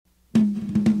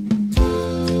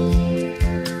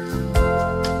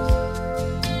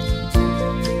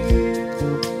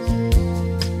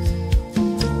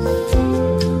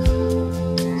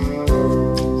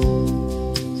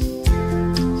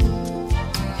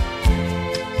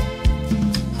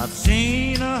I've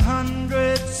seen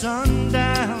 100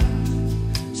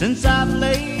 sundowns since I've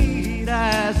laid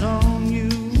eyes on you,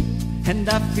 and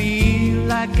I feel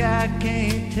like I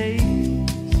can't take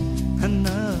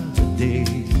another day.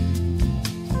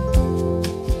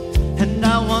 And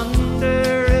I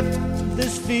wonder if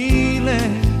this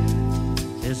feeling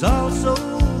is also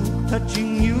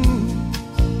touching you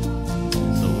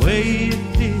the way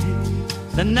it did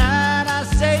the night